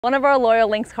One of our loyal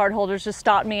Lynx card holders just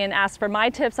stopped me and asked for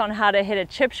my tips on how to hit a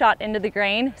chip shot into the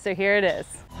grain, so here it is.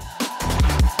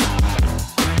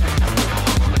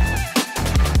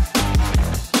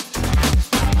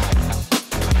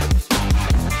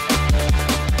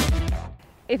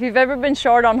 If you've ever been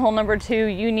short on hole number 2,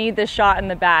 you need this shot in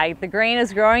the bag. The grain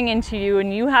is growing into you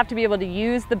and you have to be able to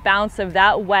use the bounce of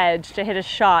that wedge to hit a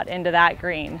shot into that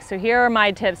green. So here are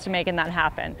my tips to making that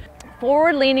happen.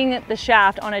 Forward leaning the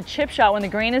shaft on a chip shot when the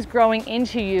grain is growing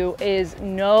into you is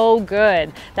no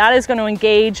good. That is going to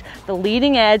engage the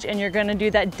leading edge and you're going to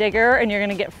do that digger and you're going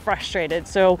to get frustrated.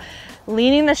 So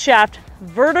leaning the shaft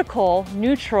vertical,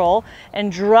 neutral,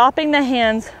 and dropping the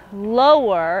hands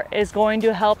lower is going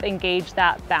to help engage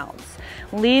that bounce.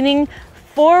 Leaning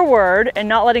forward and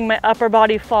not letting my upper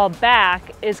body fall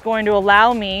back is going to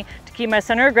allow me to keep my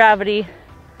center of gravity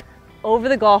over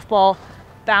the golf ball,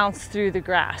 bounce through the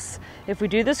grass. If we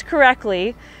do this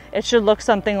correctly, it should look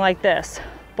something like this.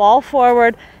 Ball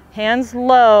forward, hands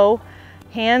low,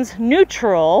 hands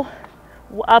neutral,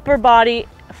 upper body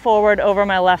forward over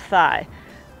my left thigh.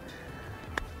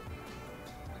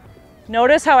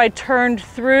 Notice how I turned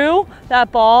through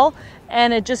that ball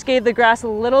and it just gave the grass a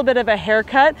little bit of a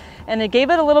haircut, and it gave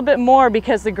it a little bit more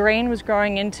because the grain was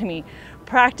growing into me.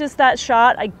 Practice that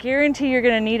shot. I guarantee you're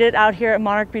going to need it out here at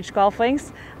Monarch Beach Golf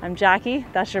Links. I'm Jackie.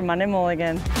 That's your Monday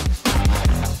Mulligan.